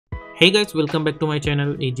Hey guys, welcome back to my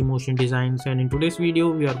channel AG Motion Designs, and in today's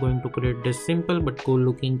video we are going to create this simple but cool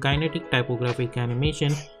looking kinetic typographic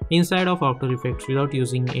animation inside of After Effects without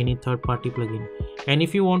using any third-party plugin. And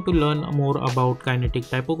if you want to learn more about kinetic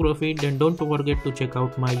typography, then don't forget to check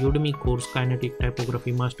out my Udemy course Kinetic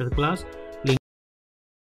Typography Masterclass.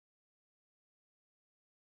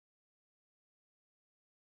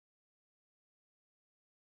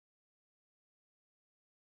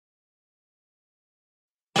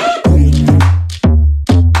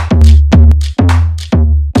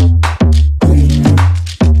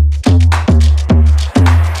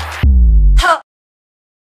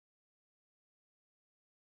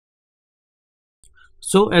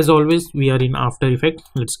 So as always, we are in After Effects.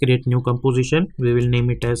 Let's create new composition. We will name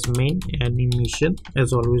it as main animation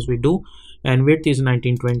as always we do, and width is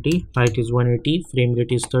 1920, height is 180, frame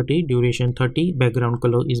rate is 30, duration 30, background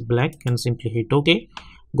color is black, and simply hit OK.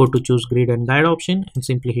 Go to choose grid and guide option and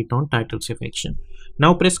simply hit on title selection.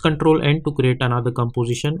 Now press Ctrl N to create another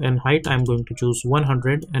composition, and height I'm going to choose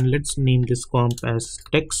 100, and let's name this comp as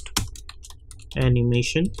text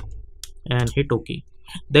animation and hit OK.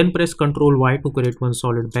 Then press Ctrl Y to create one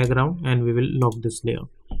solid background, and we will lock this layer.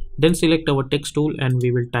 Then select our text tool and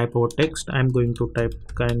we will type our text. I'm going to type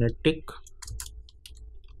kinetic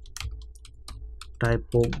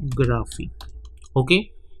typography.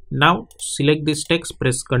 Okay, now select this text,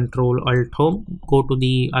 press Ctrl Alt Home, go to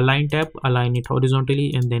the align tab, align it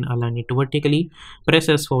horizontally and then align it vertically. Press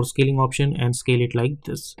S for scaling option and scale it like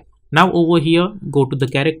this. Now over here, go to the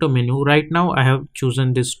character menu. Right now I have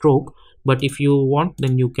chosen this stroke, but if you want,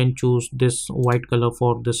 then you can choose this white color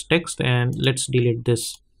for this text, and let's delete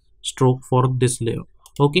this stroke for this layer.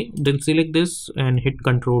 Okay, then select this and hit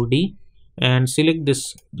Ctrl D and select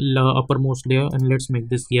this uppermost layer, and let's make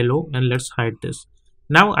this yellow and let's hide this.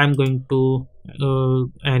 Now I'm going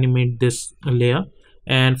to animate this layer,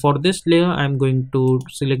 and for this layer I'm going to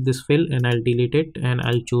select this fill and I'll delete it, and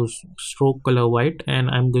I'll choose stroke color white,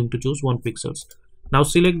 and I'm going to choose 1 pixels. Now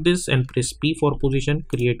select this and press P for position,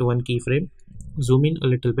 create one keyframe, zoom in a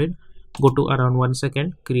little bit, go to around 1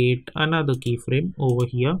 second, create another keyframe over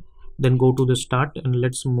here, then go to the start and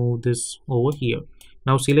let's move this over here.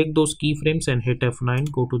 Now select those keyframes and hit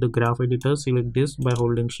F9, go to the graph editor, select this by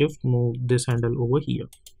holding shift, move this handle over here.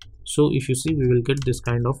 So if you see, we will get this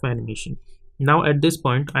kind of animation. Now at this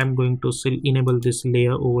point I'm going to enable this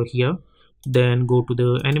layer over here, then go to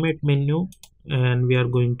the animate menu and we are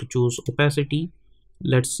going to choose opacity.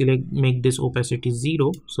 Let's make this opacity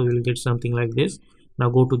 0, so we'll get something like this. Now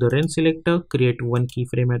go to the range selector, create one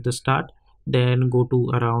keyframe at the start, then go to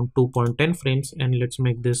around 2.10 frames and let's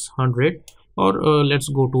make this 100, or let's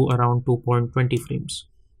go to around 2.20 frames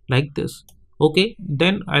like this. Okay,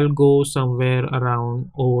 then I'll go somewhere around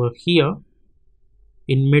over here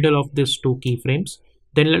in middle of these two keyframes.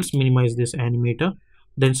 Then let's minimize this animator,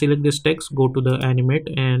 then select this text, go to the animate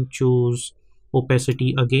and choose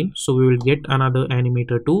opacity again, so we will get another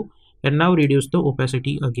animator too, and now reduce the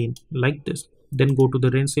opacity again like this. Then go to the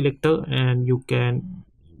range selector and you can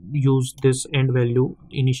use this end value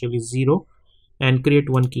initially 0 and create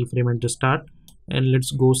one keyframe at the start, and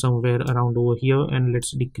let's go somewhere around over here and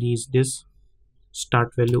let's decrease this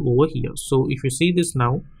start value over here. So if you see this,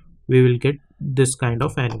 now we will get this kind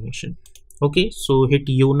of animation. Okay, so hit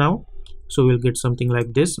U now, so we'll get something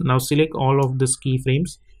like this. Now select all of these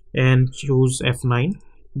keyframes and choose F9,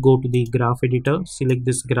 go to the graph editor, select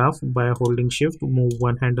this graph by holding shift, move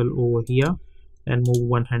one handle over here and move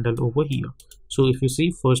one handle over here. So if you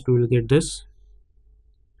see, first we will get this,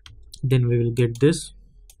 then we will get this,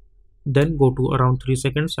 then go to around 3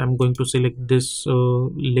 seconds. I'm going to select this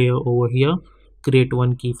layer over here, create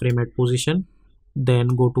one keyframe at position, then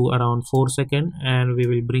go to around 4 seconds and we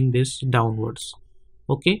will bring this downwards.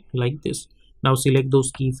 Okay, like this. Now select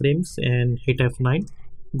those keyframes and hit F9,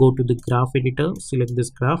 go to the graph editor, select this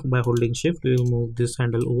graph by holding shift, we will move this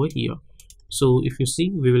handle over here. So if you see,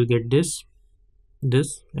 we will get this,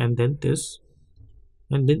 this and then this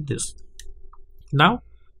and then this. Now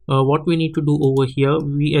what we need to do over here,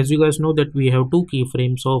 as you guys know that we have two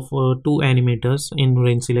keyframes of two animators in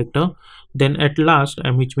range selector. Then at last,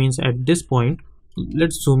 which means at this point,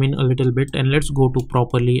 let's zoom in a little bit and let's go to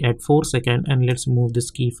properly at 4 seconds and let's move this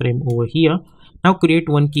keyframe over here. Now create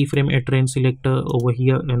one keyframe at range selector over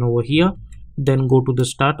here and over here, then go to the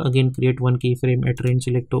start, again create one keyframe at range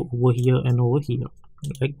selector over here and over here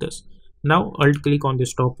like this. Now alt click on the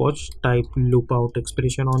stopwatch, type loop out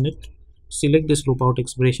expression on it, select this loop out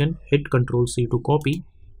expression, hit Ctrl C to copy,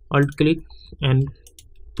 alt click and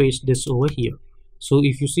paste this over here. So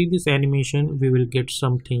if you see this animation, we will get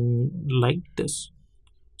something like this.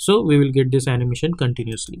 So we will get this animation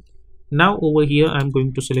continuously. Now over here I'm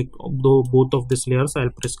going to select both of these layers. I'll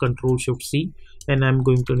press Ctrl Shift C and I'm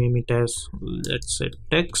going to name it as, let's say,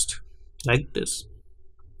 text, like this.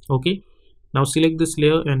 Okay, now select this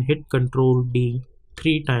layer and hit Ctrl D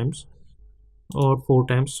 3 times or 4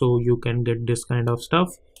 times, so you can get this kind of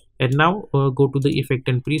stuff. And now go to the effect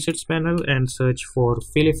and presets panel and search for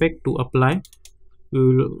fill effect to apply.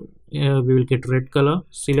 We will get red color.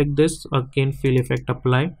 Select this again, fill effect,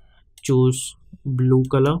 apply, choose blue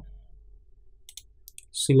color,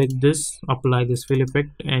 select this, apply this fill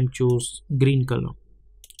effect and choose green color,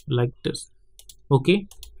 like this. Okay,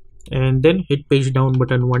 and then hit page down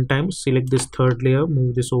button 1 time, select this third layer,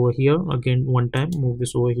 move this over here again 1 time, move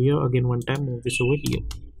this over here again 1 time, move this over here.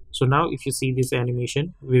 So now if you see this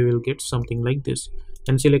animation, we will get something like this.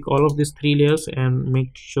 And select all of these 3 layers and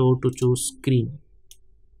make sure to choose screen.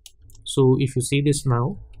 So if you see this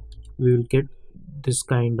now, we will get this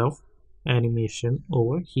kind of animation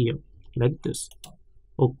over here, like this.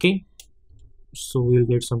 Okay, so we'll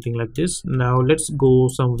get something like this. Now let's go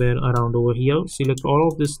somewhere around over here, select all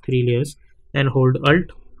of these 3 layers and hold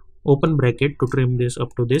Alt, open bracket to trim this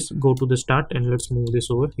up to this, go to the start and let's move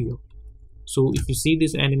this over here. So if you see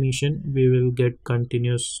this animation, we will get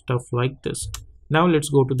continuous stuff like this. Now let's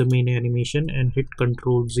go to the main animation and hit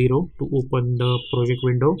Ctrl 0 to open the project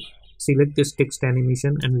window. Select this text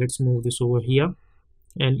animation and let's move this over here,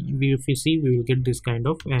 and if you see, we will get this kind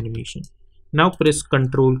of animation. Now press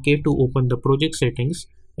Ctrl K to open the project settings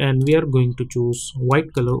and we are going to choose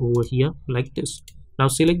white color over here, like this. Now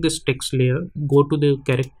select this text layer, go to the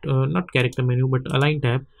not character menu but align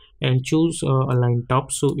tab and choose align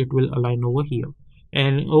top, so it will align over here.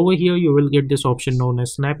 And over here you will get this option known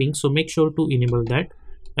as snapping, so make sure to enable that.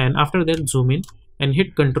 And after that, zoom in and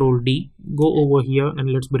hit Ctrl D, go over here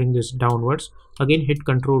and let's bring this downwards. Again hit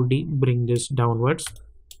Ctrl D, bring this downwards,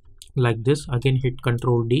 like this. Again hit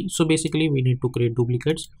Ctrl D. So basically we need to create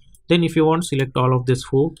duplicates. Then if you want, select all of this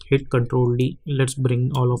 4, hit Ctrl D, let's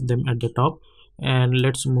bring all of them at the top and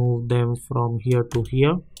let's move them from here to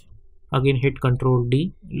here. Again hit Ctrl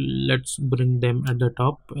D, let's bring them at the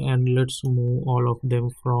top and let's move all of them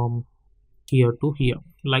from here to here,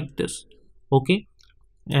 like this. Okay,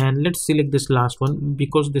 and let's select this last one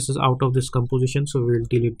because this is out of this composition, so we'll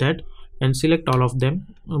delete that and select all of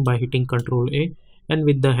them by hitting Ctrl A. And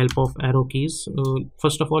with the help of arrow keys,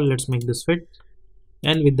 first of all let's make this fit,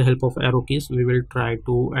 and with the help of arrow keys we will try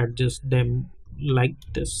to adjust them like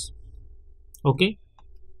this. Okay,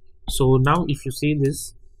 so now if you see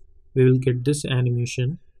this, we will get this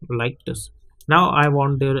animation like this. Now I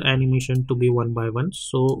want their animation to be one by one,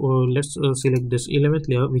 so let's select this 11th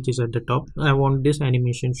layer which is at the top. I want this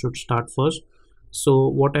animation should start first, so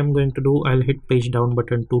what I'm going to do, I'll hit page down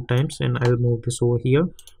button 2 times and I'll move this over here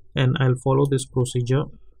and I'll follow this procedure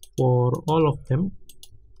for all of them.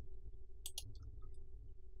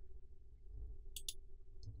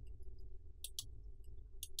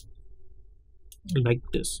 Like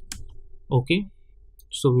this. Okay,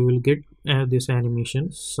 so we will get this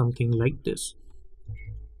animation something like this.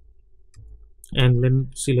 And then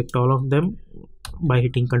select all of them by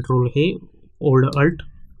hitting Ctrl A, hold Alt,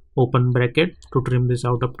 open bracket to trim this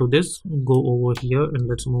out up to this, go over here and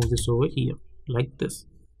let's move this over here, like this.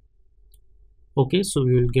 Okay, so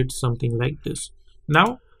we will get something like this.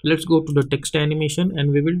 Now let's go to the text animation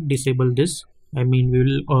and we will disable this. I mean,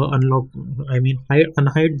 we will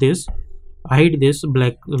hide this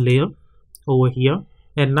black layer over here.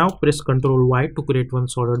 And now press Ctrl Y to create one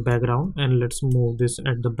solid background and let's move this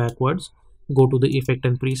at the backwards. Go to the effect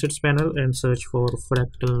and presets panel and search for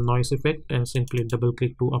fractal noise effect and simply double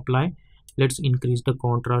click to apply. Let's increase the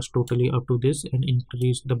contrast totally up to this and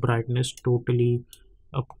increase the brightness totally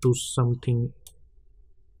up to something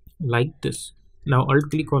like this. Now alt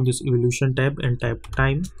click on this evolution tab and type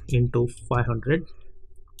time into 500,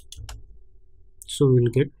 so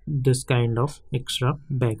we'll get this kind of extra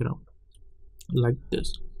background like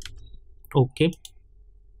this. Okay,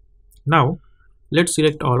 now let's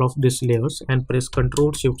select all of these layers and press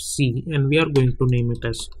Ctrl Shift C and we are going to name it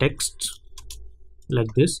as text,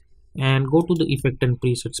 like this. And go to the effect and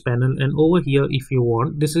presets panel, and over here if you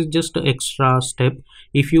want, this is just an extra step.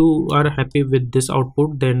 If you are happy with this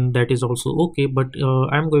output, then that is also okay, but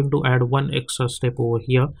I'm going to add one extra step over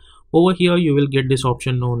here. Over here you will get this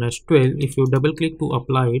option known as 12. If you double click to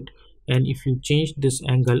apply it and if you change this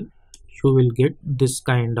angle, you will get this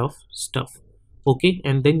kind of stuff. Okay,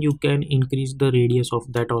 and then you can increase the radius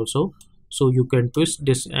of that also, so you can twist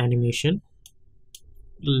this animation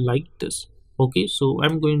like this. Okay, so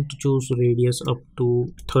I'm going to choose radius up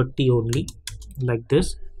to 30 only, like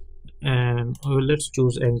this, and let's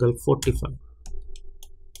choose angle 45.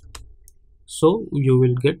 So you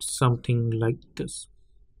will get something like this.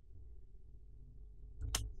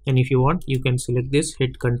 And if you want, you can select this,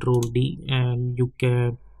 hit Ctrl D, and you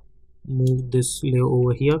can move this layer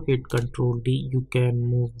over here. Hit Ctrl D, you can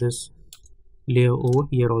move this layer over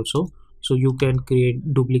here also. So you can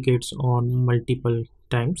create duplicates on multiple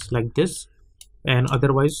times like this. And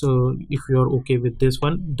otherwise, if you are okay with this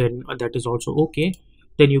one, then that is also okay.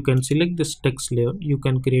 Then you can select this text layer. You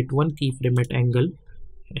can create one keyframe at angle,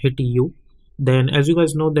 hit U. Then as you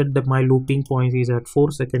guys know that my looping point is at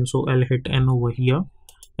 4 seconds, so I'll hit N over here,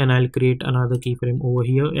 and I'll create another keyframe over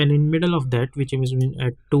here, and in middle of that, which is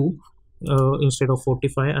at 2, instead of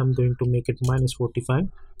 45, I'm going to make it minus 45.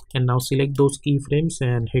 And now select those keyframes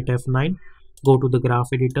and hit F9. Go to the graph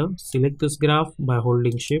editor, select this graph by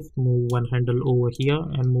holding shift, move one handle over here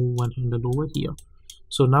and move one handle over here.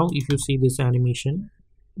 So now if you see this animation,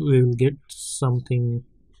 we will get something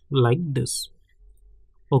like this.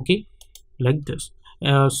 Okay, like this.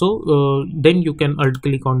 Then you can alt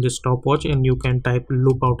click on this stopwatch and you can type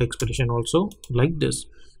loop out expression also like this.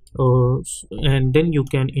 And then you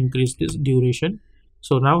can increase this duration.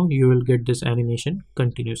 So now you will get this animation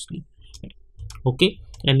continuously. Okay,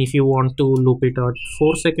 and if you want to loop it at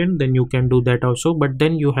 4 seconds, then you can do that also, but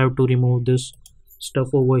then you have to remove this stuff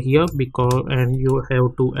over here, and you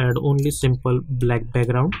have to add only simple black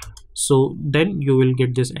background. So then you will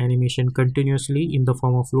get this animation continuously in the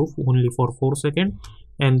form of loop only for 4 seconds.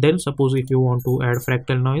 And then suppose if you want to add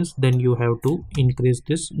fractal noise, then you have to increase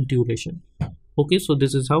this duration. Okay, so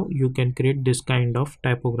this is how you can create this kind of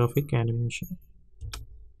typographic animation.